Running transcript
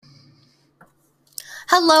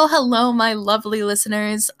Hello, my lovely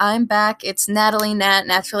listeners. I'm back. It's Natalie, Nat,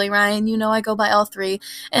 Naturally Ryan. You know I go by all three.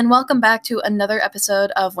 And welcome back to another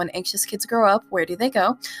episode of When Anxious Kids Grow Up, Where Do They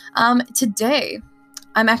Go? Today,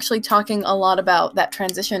 I'm actually talking a lot about that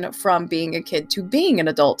transition from being a kid to being an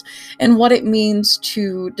adult and what it means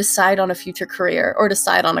to decide on a future career or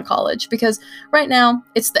decide on a college. Because right now,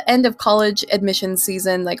 it's the end of college admission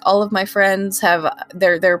season. Like all of my friends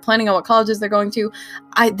they're planning on what colleges they're going to.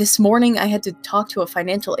 This morning I had to talk to a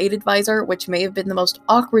financial aid advisor, which may have been the most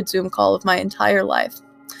awkward Zoom call of my entire life.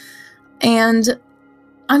 And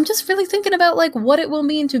I'm just really thinking about what it will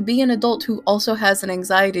mean to be an adult who also has an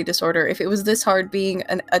anxiety disorder if it was this hard being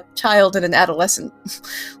a child and an adolescent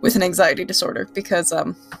with an anxiety disorder, because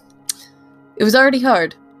it was already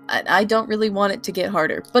hard. I don't really want it to get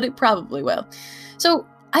harder, but it probably will. So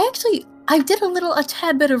I did a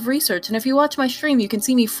tad bit of research, and if you watch my stream, you can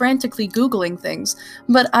see me frantically Googling things,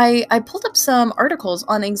 but I pulled up some articles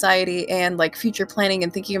on anxiety and future planning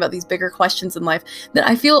and thinking about these bigger questions in life that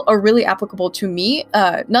I feel are really applicable to me,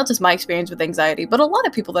 not just my experience with anxiety, but a lot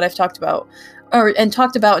of people that I've talked about and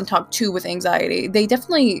talked to with anxiety. They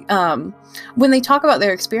definitely, when they talk about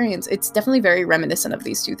their experience, it's definitely very reminiscent of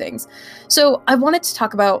these two things. So I wanted to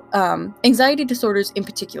talk about anxiety disorders in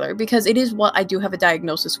particular, because it is what I do have a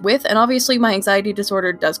diagnosis with, and obviously my anxiety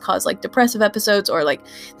disorder does cause depressive episodes or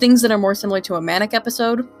things that are more similar to a manic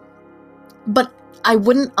episode, but I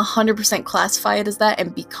wouldn't 100% classify it as that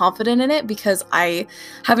and be confident in it because I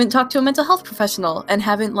haven't talked to a mental health professional and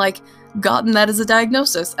haven't gotten that as a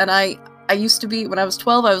diagnosis. And I used to be, when I was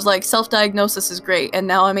 12, I was like, self-diagnosis is great. And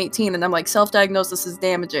now I'm 18 and I'm like, self-diagnosis is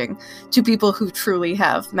damaging to people who truly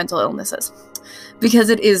have mental illnesses. Because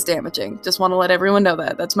it is damaging. Just want to let everyone know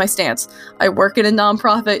that. That's my stance. I work in a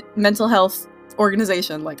nonprofit mental health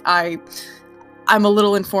organization. I'm a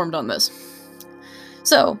little informed on this.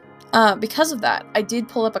 So, because of that, I did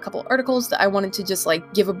pull up a couple articles that I wanted to just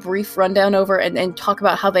give a brief rundown over and talk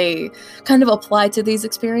about how they kind of apply to these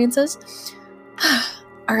experiences.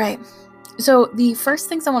 All right. So the first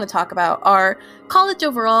things I want to talk about are college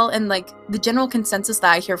overall and the general consensus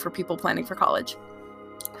that I hear for people planning for college.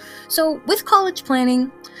 So with college planning,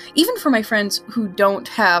 even for my friends who don't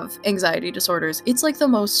have anxiety disorders, it's the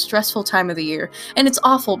most stressful time of the year. And it's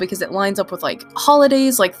awful because it lines up with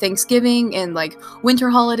holidays like Thanksgiving and winter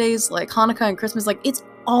holidays like Hanukkah and Christmas. It's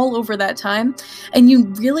all over that time. And you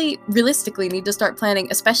really realistically need to start planning,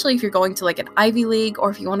 especially if you're going to an Ivy League or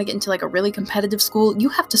if you want to get into a really competitive school. You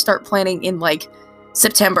have to start planning in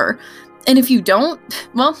September. And if you don't,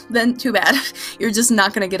 well, then too bad. You're just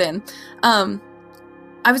not going to get in.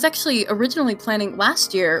 I was actually originally planning,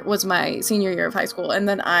 last year was my senior year of high school, and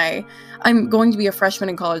then I'm going to be a freshman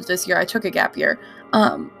in college this year. I took a gap year.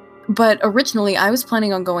 But originally I was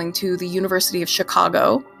planning on going to the University of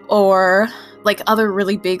Chicago or other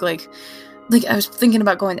really big, I was thinking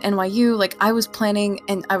about going to NYU. I was planning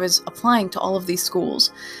and I was applying to all of these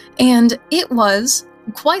schools. And it was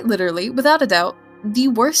quite literally, without a doubt, the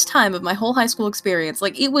worst time of my whole high school experience.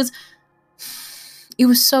 It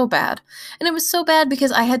was so bad. And it was so bad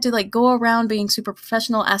because I had to go around being super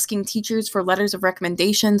professional, asking teachers for letters of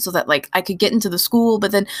recommendation so that I could get into the school.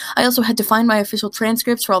 But then I also had to find my official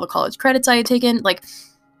transcripts for all the college credits I had taken.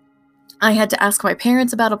 I had to ask my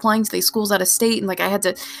parents about applying to these schools out of state. And I had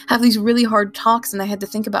to have these really hard talks, and I had to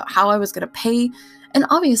think about how I was going to pay. And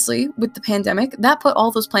obviously, with the pandemic, that put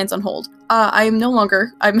all those plans on hold. I'm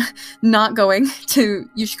not going to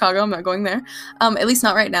UChicago. I'm not going there. At least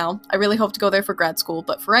not right now. I really hope to go there for grad school.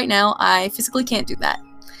 But for right now, I physically can't do that.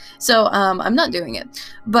 So I'm not doing it.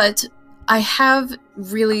 But I have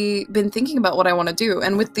really been thinking about what I want to do.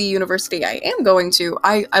 And with the university I am going to,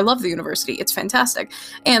 I love the university. It's fantastic.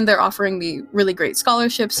 And they're offering me really great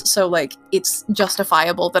scholarships. So it's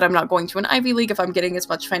justifiable that I'm not going to an Ivy League if I'm getting as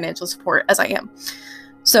much financial support as I am.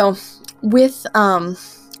 So with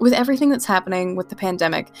everything that's happening with the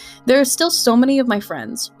pandemic, there are still so many of my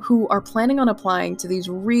friends who are planning on applying to these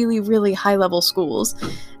really, really high level schools.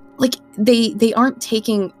 They aren't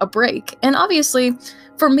taking a break. And obviously,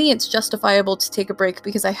 for me, it's justifiable to take a break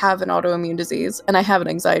because I have an autoimmune disease and I have an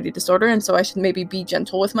anxiety disorder, and so I should maybe be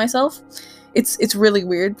gentle with myself. It's really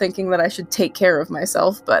weird thinking that I should take care of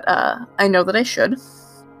myself, but I know that I should.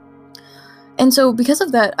 And so because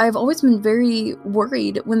of that, I've always been very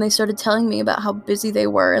worried when they started telling me about how busy they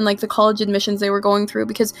were and the college admissions they were going through,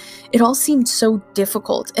 because it all seemed so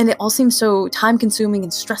difficult and it all seemed so time consuming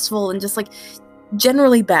and stressful and just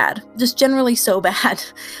generally bad, just generally so bad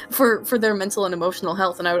for their mental and emotional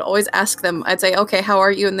health. And I would always ask them, I'd say, okay, how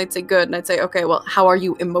are you? And they'd say, good. And I'd say, okay, well, how are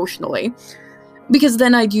you emotionally? Because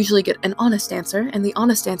then I'd usually get an honest answer. And the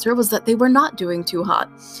honest answer was that they were not doing too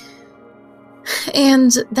hot.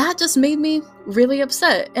 And that just made me really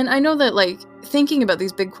upset. And I know that, like, thinking about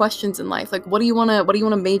these big questions in life, like what do you want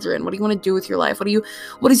to major in? What do you want to do with your life?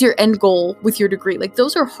 What is your end goal with your degree? Like,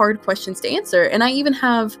 those are hard questions to answer. And I even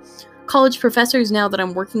have college professors now that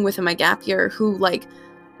I'm working with in my gap year who, like,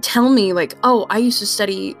 tell me, like, oh, I used to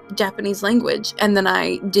study Japanese language and then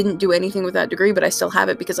I didn't do anything with that degree, but I still have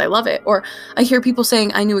it because I love it. Or I hear people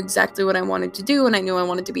saying, I knew exactly what I wanted to do and I knew I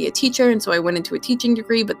wanted to be a teacher, and so I went into a teaching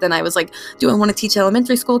degree, but then I was like, do I want to teach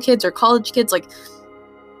elementary school kids or college kids? Like,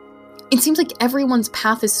 it seems like everyone's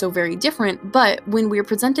path is so very different, but when we're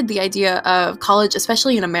presented the idea of college,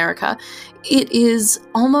 especially in America, it is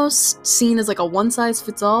almost seen as like a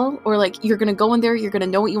one-size-fits-all, or like you're going to go in there, you're going to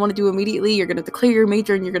know what you want to do immediately, you're going to declare your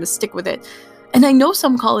major, and you're going to stick with it. And I know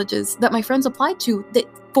some colleges that my friends applied to that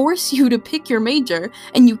force you to pick your major,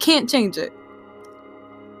 and you can't change it.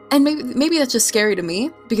 And maybe that's just scary to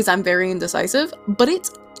me because I'm very indecisive, but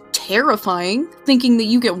it's terrifying thinking that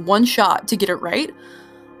you get one shot to get it right.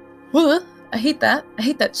 I hate that. I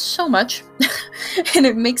hate that so much. And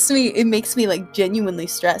it makes me like genuinely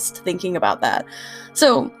stressed thinking about that.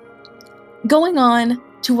 So, going on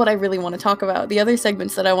to what I really want to talk about, the other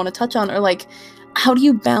segments that I want to touch on are like, how do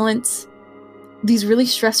you balance these really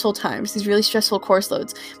stressful times, these really stressful course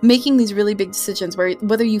loads, making these really big decisions where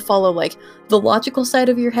whether you follow like the logical side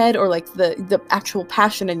of your head or like the actual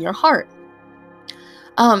passion in your heart.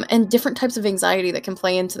 And different types of anxiety that can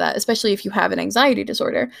play into that, especially if you have an anxiety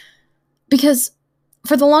disorder. Because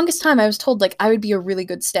for the longest time, I was told, like, I would be a really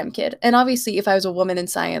good STEM kid. And obviously, if I was a woman in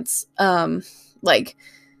science, like,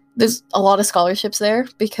 there's a lot of scholarships there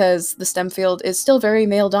because the STEM field is still very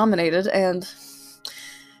male-dominated, and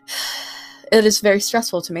it is very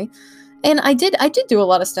stressful to me. And I did do a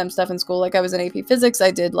lot of STEM stuff in school. Like, I was in AP Physics.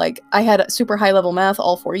 I had super high-level math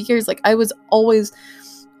all 4 years. Like, I was always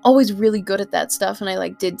really good at that stuff, and I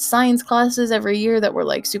like did science classes every year that were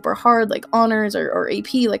like super hard, like honors or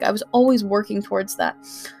AP. Like, I was always working towards that.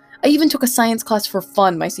 I even took a science class for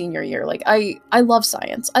fun my senior year. Like, I love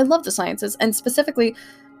science. I love the sciences, and specifically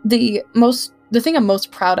the thing I'm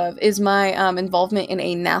most proud of is my involvement in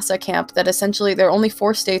a NASA camp that essentially there are only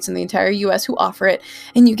 4 states in the entire US who offer it,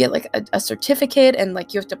 and you get like a certificate, and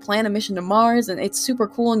like you have to plan a mission to Mars, and it's super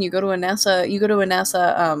cool, and you go to a NASA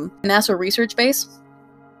research base.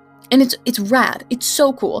 And it's rad. It's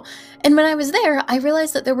so cool. And when I was there, I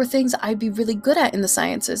realized that there were things I'd be really good at in the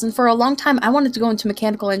sciences. And for a long time, I wanted to go into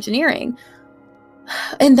mechanical engineering.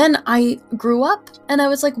 And then I grew up and I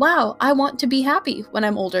was like, wow, I want to be happy when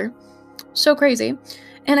I'm older. So crazy.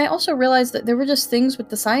 And I also realized that there were just things with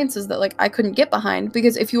the sciences that like I couldn't get behind,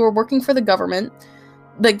 because if you were working for the government,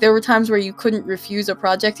 like there were times where you couldn't refuse a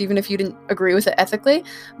project even if you didn't agree with it ethically.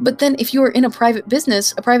 But then if you were in a private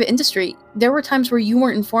business, a private industry, there were times where you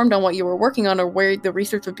weren't informed on what you were working on or where the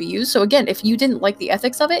research would be used. So again, if you didn't like the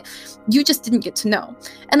ethics of it, you just didn't get to know.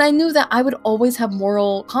 And I knew that I would always have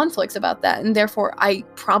moral conflicts about that, and therefore I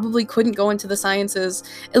probably couldn't go into the sciences,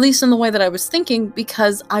 at least in the way that I was thinking,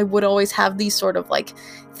 because I would always have these sort of like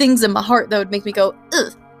things in my heart that would make me go,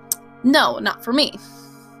 ugh, no, not for me.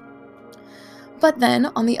 But then,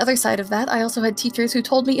 on the other side of that, I also had teachers who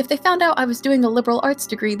told me if they found out I was doing a liberal arts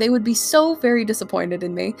degree, they would be so very disappointed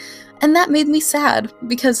in me. And that made me sad,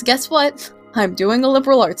 because guess what? I'm doing a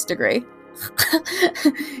liberal arts degree.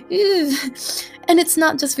 And it's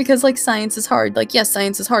not just because, like, science is hard. Like, yes,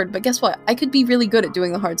 science is hard, but guess what? I could be really good at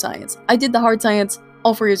doing the hard science. I did the hard science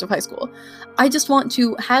all 4 years of high school. I just want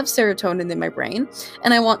to have serotonin in my brain,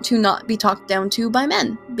 and I want to not be talked down to by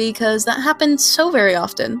men, because that happens so very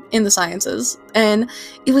often in the sciences. And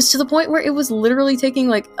it was to the point where it was literally taking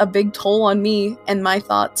like a big toll on me and my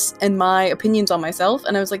thoughts and my opinions on myself.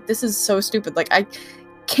 And I was like, this is so stupid. Like, I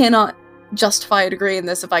cannot justify a degree in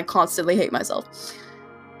this if I constantly hate myself.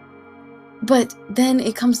 But then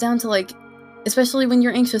it comes down to, like, especially when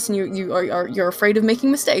you're anxious and you're afraid of making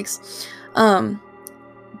mistakes,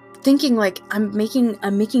 thinking like I'm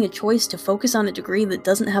making a choice to focus on a degree that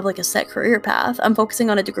doesn't have like a set career path. I'm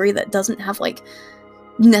focusing on a degree that doesn't have like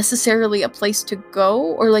necessarily a place to go,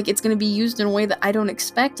 or like it's going to be used in a way that I don't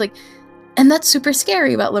expect. Like, and that's super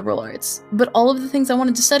scary about liberal arts. But all of the things I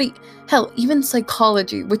wanted to study, hell, even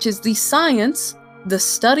psychology, which is the science, the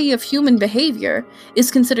study of human behavior,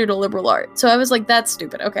 is considered a liberal art. So I was like, that's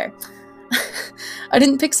stupid. Okay. I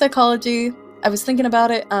didn't pick psychology. I was thinking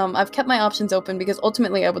about it. I've kept my options open because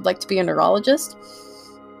ultimately I would like to be a neurologist.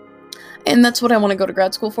 And that's what I want to go to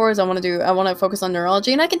grad school for, is I want to focus on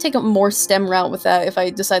neurology, and I can take a more STEM route with that if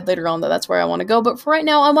I decide later on that that's where I want to go. But for right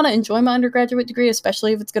now, I want to enjoy my undergraduate degree,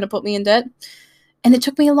 especially if it's going to put me in debt. And it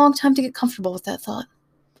took me a long time to get comfortable with that thought.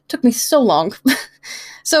 Took me so long.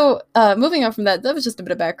 So moving on from that was just a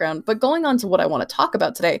bit of background, but going on to what I want to talk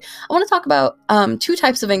about today, I want to talk about two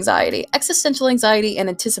types of anxiety: existential anxiety and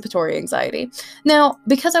anticipatory anxiety. Now,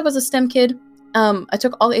 because I was a STEM kid, I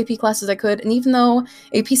took all the AP classes I could, and even though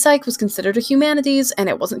AP Psych was considered a humanities and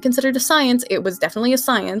it wasn't considered a science, it was definitely a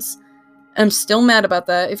science. I'm still mad about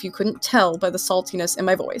that if you couldn't tell by the saltiness in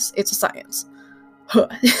my voice. It's a science.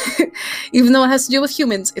 Even though it has to do with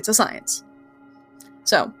humans, it's a science.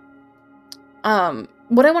 So,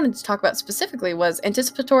 what I wanted to talk about specifically was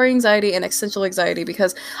anticipatory anxiety and existential anxiety,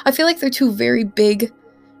 because I feel like they're two very big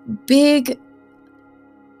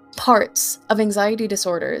parts of anxiety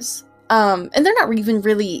disorders. And they're not even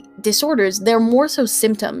really disorders, they're more so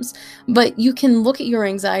symptoms. But you can look at your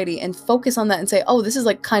anxiety and focus on that and say, oh, this is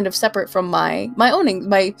like kind of separate from my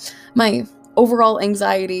overall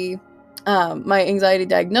anxiety, my anxiety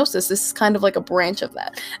diagnosis. This is kind of like a branch of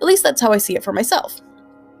that. At least that's how I see it for myself.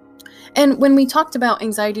 And when we talked about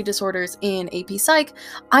anxiety disorders in AP Psych,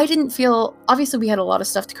 I didn't feel, obviously we had a lot of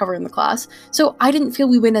stuff to cover in the class, so I didn't feel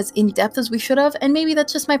we went as in-depth as we should have, and maybe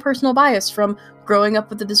that's just my personal bias from growing up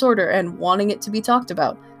with the disorder and wanting it to be talked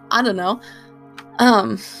about. I don't know.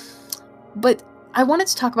 But I wanted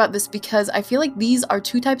to talk about this because I feel like these are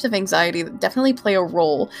two types of anxiety that definitely play a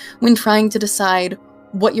role when trying to decide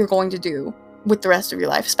what you're going to do with the rest of your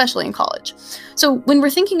life, especially in college. So when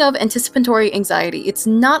we're thinking of anticipatory anxiety, it's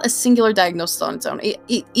not a singular diagnosis on its own. It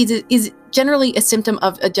is generally a symptom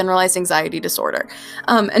of a generalized anxiety disorder.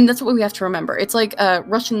 And that's what we have to remember. It's like a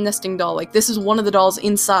Russian nesting doll. Like, this is one of the dolls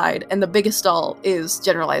inside, and the biggest doll is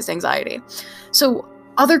generalized anxiety. So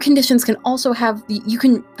other conditions can also have, you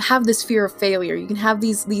can have this fear of failure. You can have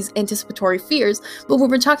these anticipatory fears. But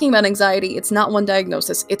when we're talking about anxiety, it's not one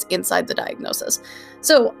diagnosis, it's inside the diagnosis.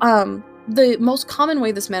 So, the most common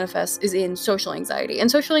way this manifests is in social anxiety. And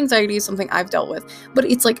social anxiety is something I've dealt with, but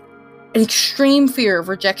it's like an extreme fear of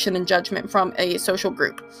rejection and judgment from a social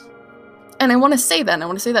group. And I want to say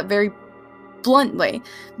that very bluntly,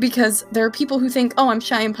 because there are people who think, oh, I'm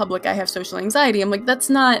shy in public, I have social anxiety. I'm like,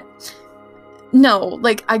 no,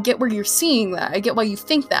 like, I get where you're seeing that. I get why you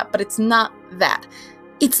think that, but it's not that.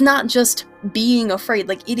 It's not just being afraid.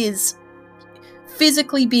 Like, it is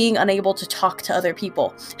physically being unable to talk to other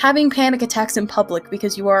people, having panic attacks in public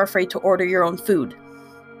because you are afraid to order your own food.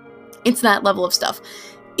 It's that level of stuff.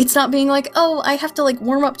 It's not being like, oh, I have to like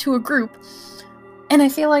warm up to a group. And I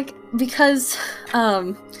feel like because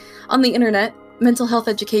on the internet, mental health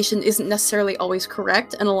education isn't necessarily always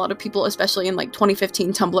correct, and a lot of people, especially in like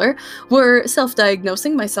 2015 Tumblr, were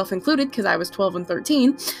self-diagnosing, myself included, because I was 12 and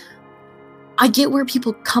 13. I get where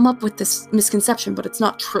people come up with this misconception, but it's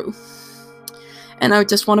not true. And I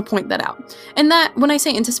just want to point that out. And that, when I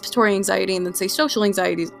say anticipatory anxiety and then say social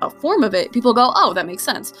anxiety is a form of it, people go, oh, that makes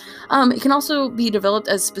sense. It can also be developed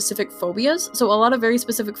as specific phobias. So a lot of very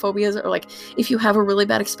specific phobias are like, if you have a really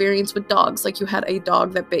bad experience with dogs, like you had a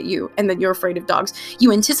dog that bit you and then you're afraid of dogs,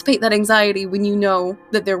 you anticipate that anxiety when you know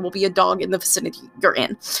that there will be a dog in the vicinity you're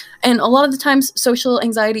in. And a lot of the times, social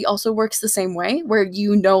anxiety also works the same way, where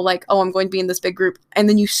you know, like, oh, I'm going to be in this big group, and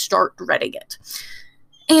then you start dreading it.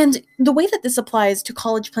 And the way that this applies to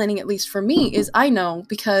college planning, at least for me, is I know,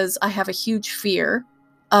 because I have a huge fear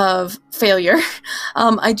of failure.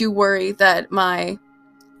 I do worry that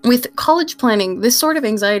with college planning, this sort of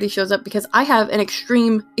anxiety shows up because I have an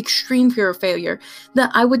extreme fear of failure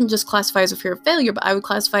that I wouldn't just classify as a fear of failure, but I would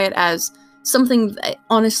classify it as something that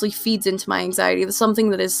honestly feeds into my anxiety, something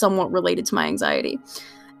that is somewhat related to my anxiety.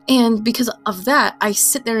 And because of that, I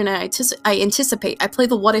sit there and I anticipate, I play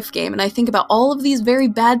the what if game, and I think about all of these very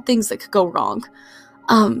bad things that could go wrong.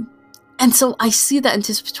 And so I see that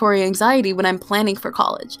anticipatory anxiety when I'm planning for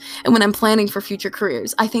college and when I'm planning for future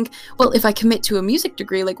careers. I think, well, if I commit to a music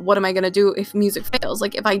degree, like, what am I going to do if music fails?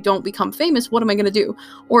 Like, if I don't become famous, what am I going to do?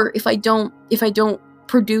 Or if I don't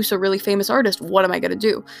produce a really famous artist, what am I going to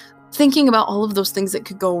do? Thinking about all of those things that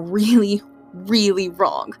could go really, really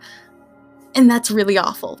wrong. And that's really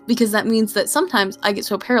awful, because that means that sometimes I get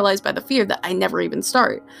so paralyzed by the fear that I never even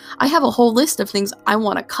start. I have a whole list of things I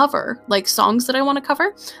want to cover, like songs that I want to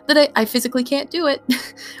cover, that I physically can't do it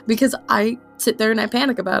because I sit there and I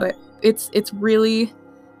panic about it. It's really,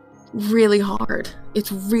 really hard.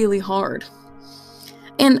 It's really hard.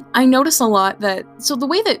 And I notice a lot that, so the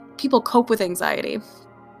way that people cope with anxiety,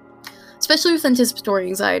 especially with anticipatory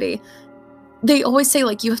anxiety, they always say,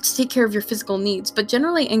 like, you have to take care of your physical needs, but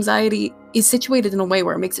generally anxiety is situated in a way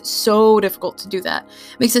where it makes it so difficult to do that.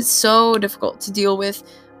 It makes it so difficult to deal with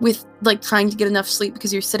like trying to get enough sleep,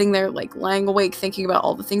 because you're sitting there like lying awake thinking about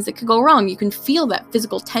all the things that could go wrong. You can feel that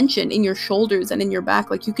physical tension in your shoulders and in your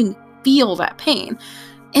back. Like, you can feel that pain.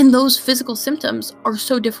 And those physical symptoms are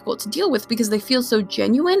so difficult to deal with because they feel so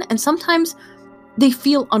genuine, and sometimes they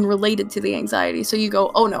feel unrelated to the anxiety. So you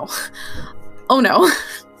go, oh no, oh no.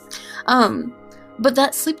 But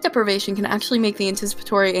that sleep deprivation can actually make the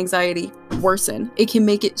anticipatory anxiety worsen. It can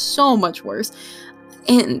make it so much worse.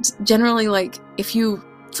 And generally, like, if you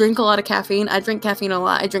drink a lot of caffeine, I drink caffeine a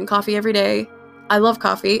lot. I drink coffee every day. I love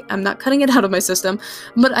coffee. I'm not cutting it out of my system,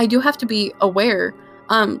 but I do have to be aware.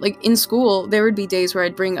 Like in school, there would be days where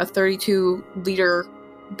I'd bring a 32-liter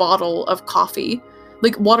bottle of coffee,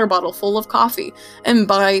 like water bottle full of coffee. And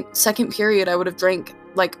by second period, I would have drank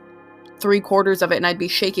like 3/4 of it, and I'd be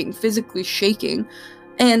shaking, physically shaking.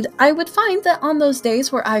 And I would find that on those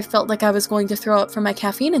days where I felt like I was going to throw up from my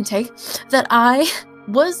caffeine intake, that I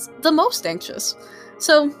was the most anxious.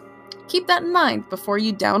 So keep that in mind before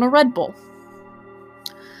you down a Red Bull.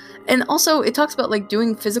 And also, it talks about like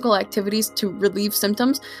doing physical activities to relieve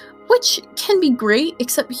symptoms, which can be great,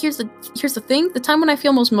 except here's the thing. The time when I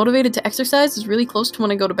feel most motivated to exercise is really close to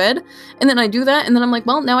when I go to bed. And then I do that, and then I'm like,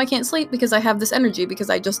 well, now I can't sleep because I have this energy because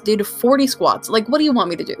I just did 40 squats. Like, what do you want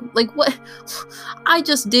me to do? Like, what? I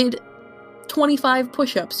just did 25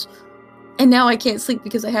 push-ups, and now I can't sleep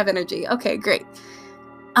because I have energy. Okay, great.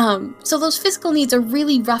 So those physical needs are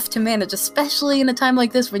really rough to manage, especially in a time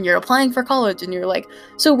like this when you're applying for college and you're like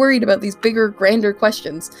so worried about these bigger, grander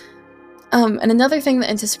questions. And another thing that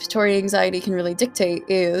anticipatory anxiety can really dictate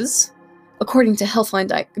is, according to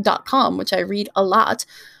healthline.com, which I read a lot,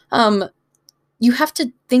 you have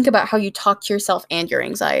to think about how you talk to yourself and your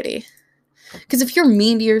anxiety. Because if you're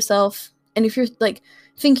mean to yourself, and if you're like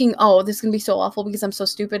thinking, oh, this is gonna be so awful because I'm so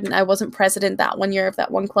stupid and I wasn't president that one year of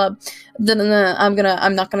that one club, then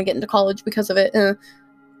I'm not gonna get into college because of it.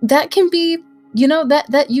 That can be,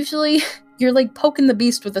 that usually you're like poking the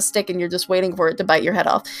beast with a stick and you're just waiting for it to bite your head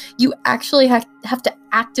off. You actually have to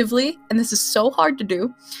actively, and this is so hard to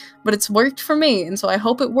do, but it's worked for me, and so I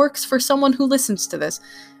hope it works for someone who listens to this.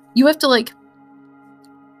 You have to like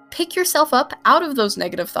pick yourself up out of those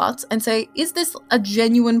negative thoughts and say, is this a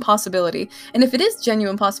genuine possibility? And if it is a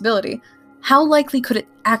genuine possibility, how likely could it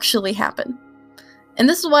actually happen? And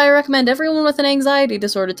this is why I recommend everyone with an anxiety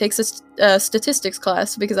disorder takes a statistics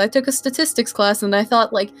class, because I took a statistics class and I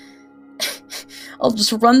thought, like, I'll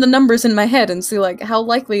just run the numbers in my head and see, like, how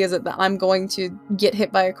likely is it that I'm going to get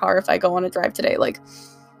hit by a car if I go on a drive today? Like,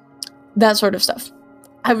 that sort of stuff.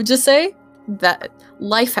 I would just say that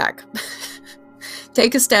life hack.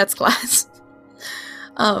 Take a stats class.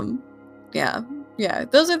 Yeah.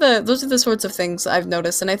 Those are the sorts of things I've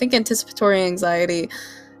noticed, and I think anticipatory anxiety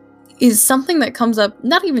is something that comes up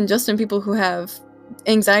not even just in people who have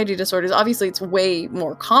anxiety disorders. Obviously, it's way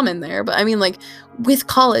more common there, but I mean, like, with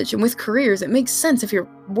college and with careers, it makes sense if you're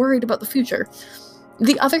worried about the future.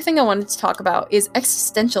 The other thing I wanted to talk about is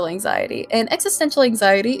existential anxiety, and existential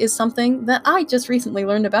anxiety is something that I just recently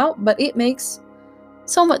learned about, but it makes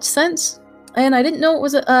so much sense. And I didn't know it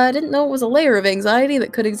was a layer of anxiety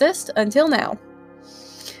that could exist until now.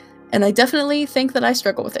 And I definitely think that I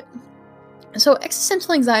struggle with it. So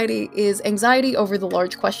existential anxiety is anxiety over the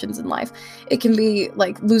large questions in life. It can be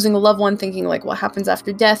like losing a loved one, thinking like what happens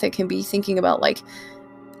after death. It can be thinking about like,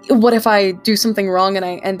 what if I do something wrong and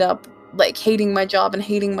I end up like hating my job and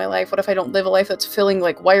hating my life? What if I don't live a life that's fulfilling?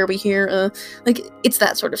 Like, why are we here? Like, it's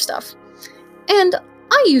that sort of stuff. And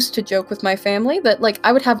I used to joke with my family that like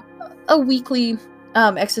I would have a weekly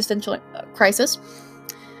existential crisis.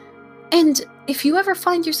 And if you ever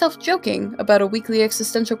find yourself joking about a weekly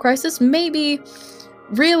existential crisis, maybe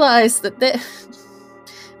realize that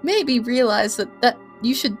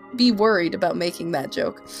you should be worried about making that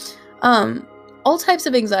joke. All types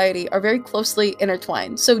of anxiety are very closely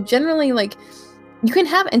intertwined. So generally, like, you can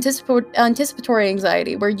have anticipatory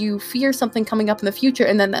anxiety where you fear something coming up in the future,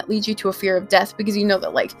 and then that leads you to a fear of death because you know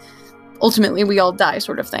that, like, ultimately we all die,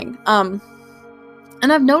 sort of thing.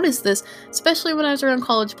 And I've noticed this, especially when I was around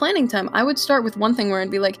college planning time. I would start with one thing where I'd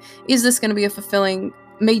be like, is this going to be a fulfilling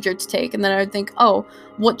major to take? And then I would think, oh,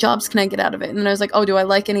 what jobs can I get out of it? And then I was like, oh, do I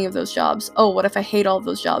like any of those jobs? Oh, what if I hate all of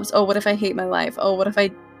those jobs? Oh, what if I hate my life? Oh, what if I...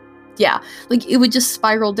 Yeah, like, it would just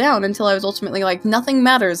spiral down until I was ultimately like, nothing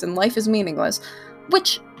matters and life is meaningless.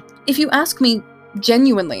 Which, if you ask me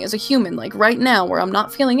genuinely as a human, like right now where I'm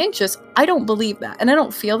not feeling anxious, I don't believe that. And I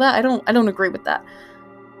don't feel that. I don't agree with that.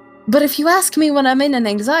 But if you ask me when I'm in an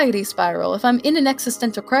anxiety spiral, if I'm in an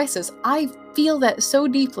existential crisis, I feel that so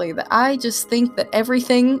deeply that I just think that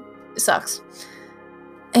everything sucks.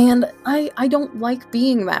 And I don't like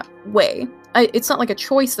being that way. It's not like a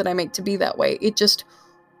choice that I make to be that way. It just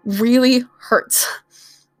really hurts.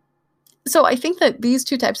 So I think that these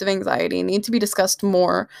two types of anxiety need to be discussed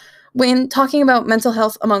more when talking about mental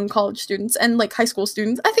health among college students and like high school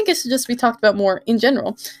students, I think it should just be talked about more in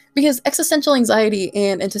general, because existential anxiety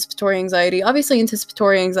and anticipatory anxiety, obviously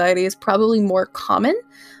anticipatory anxiety is probably more common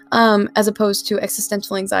as opposed to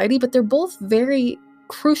existential anxiety, but they're both very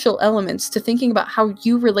crucial elements to thinking about how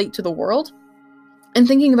you relate to the world and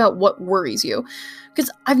thinking about what worries you. Because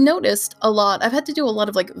I've noticed a lot, I've had to do a lot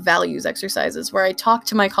of like values exercises where I talk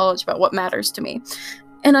to my college about what matters to me.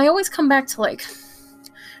 And I always come back to like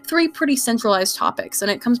 3 pretty centralized topics, and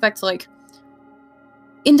it comes back to like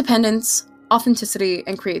independence, authenticity,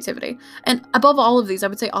 and creativity. And above all of these, I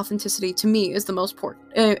would say authenticity to me is the most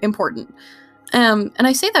important. And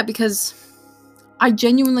I say that because I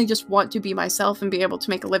genuinely just want to be myself and be able to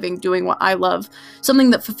make a living doing what I love.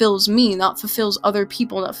 Something that fulfills me, not fulfills other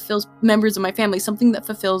people, not fulfills members of my family, something that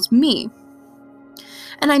fulfills me.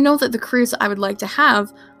 And I know that the careers that I would like to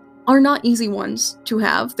have are not easy ones to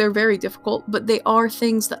have. They're very difficult, but they are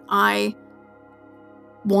things that I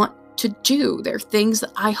want to do. They're things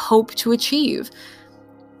that I hope to achieve.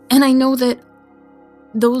 And I know that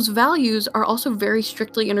those values are also very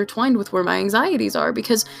strictly intertwined with where my anxieties are,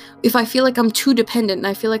 because if I feel like I'm too dependent and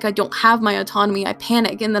I feel like I don't have my autonomy, I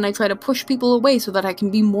panic, and then I try to push people away so that I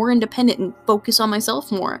can be more independent and focus on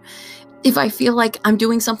myself more. If I feel like I'm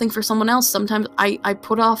doing something for someone else, sometimes I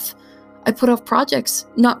put off projects,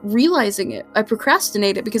 not realizing it. I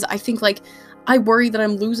procrastinate it because I think like, I worry that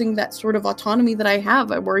I'm losing that sort of autonomy that I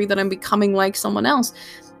have. I worry that I'm becoming like someone else.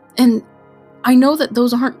 And I know that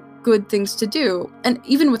those aren't good things to do. And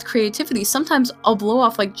even with creativity, sometimes I'll blow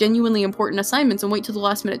off like genuinely important assignments and wait till the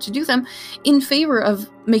last minute to do them in favor of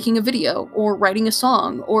making a video or writing a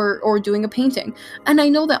song or doing a painting. And I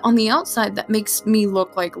know that on the outside that makes me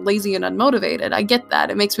look like lazy and unmotivated. I get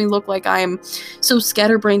that. It makes me look like I'm so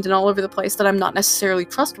scatterbrained and all over the place that I'm not necessarily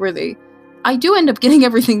trustworthy. I do end up getting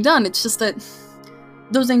everything done. It's just that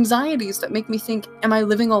those anxieties that make me think, am I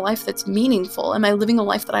living a life that's meaningful? Am I living a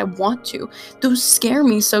life that I want to? Those scare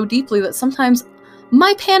me so deeply that sometimes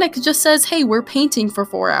my panic just says, hey, we're painting for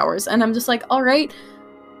 4 hours. And I'm just like, all right,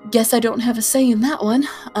 guess I don't have a say in that one.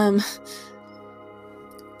 I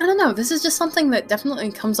don't know. This is just something that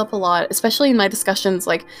definitely comes up a lot, especially in my discussions,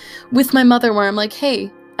 like with my mother, where I'm like,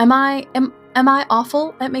 hey, am I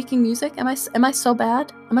awful at making music? Am I so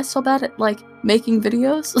bad? Am I so bad at like making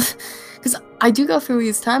videos? Because I do go through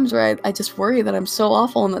these times where I just worry that I'm so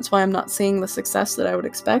awful, and that's why I'm not seeing the success that I would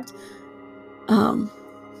expect. Because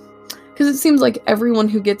it seems like everyone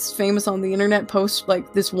who gets famous on the internet posts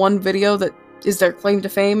like this one video that is their claim to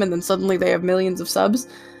fame, and then suddenly they have millions of subs.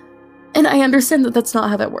 And I understand that that's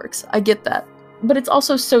not how that works. I get that. But it's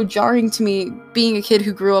also so jarring to me, being a kid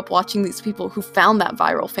who grew up watching these people who found that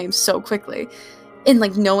viral fame so quickly. And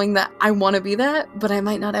like knowing that I want to be that, but I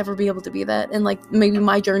might not ever be able to be that. And like maybe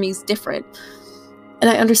my journey's different. And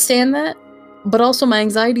I understand that. But also my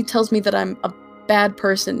anxiety tells me that I'm a bad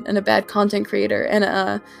person and a bad content creator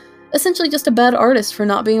and essentially just a bad artist for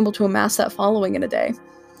not being able to amass that following in a day.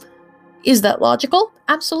 Is that logical?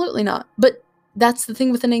 Absolutely not. But that's the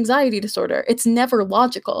thing with an anxiety disorder. It's never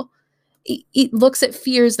logical. It looks at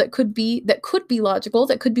fears that could be logical,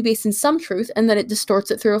 that could be based in some truth, and then it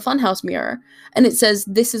distorts it through a funhouse mirror. And it says,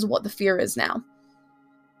 this is what the fear is now.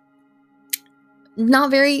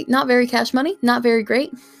 Not very cash money, not very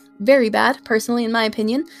great, very bad, personally, in my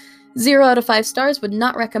opinion. 0 out of 5 stars, would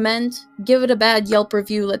not recommend. Give it a bad Yelp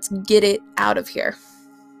review, let's get it out of here.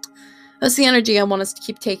 That's the energy I want us to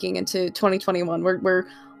keep taking into 2021. We're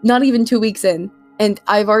not even 2 weeks in. And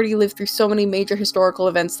I've already lived through so many major historical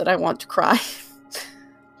events that I want to cry.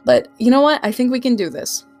 But you know what? I think we can do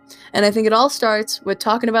this. And I think it all starts with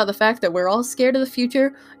talking about the fact that we're all scared of the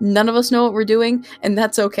future. None of us know what we're doing, and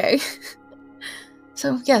that's okay.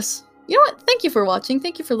 So, yes. You know what? Thank you for watching.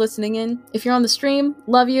 Thank you for listening in. If you're on the stream,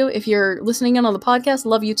 love you. If you're listening in on the podcast,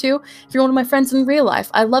 love you too. If you're one of my friends in real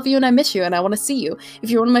life, I love you and I miss you and I want to see you. If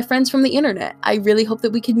you're one of my friends from the internet, I really hope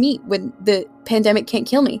that we can meet when the pandemic can't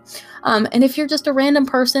kill me. And if you're just a random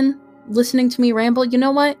person listening to me ramble, you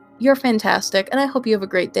know what? You're fantastic, and I hope you have a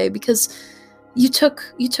great day, because you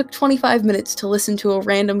took 25 minutes to listen to a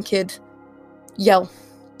random kid yell.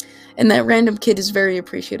 And that random kid is very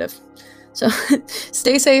appreciative. So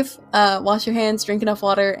stay safe, wash your hands, drink enough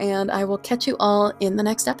water, and I will catch you all in the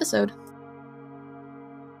next episode.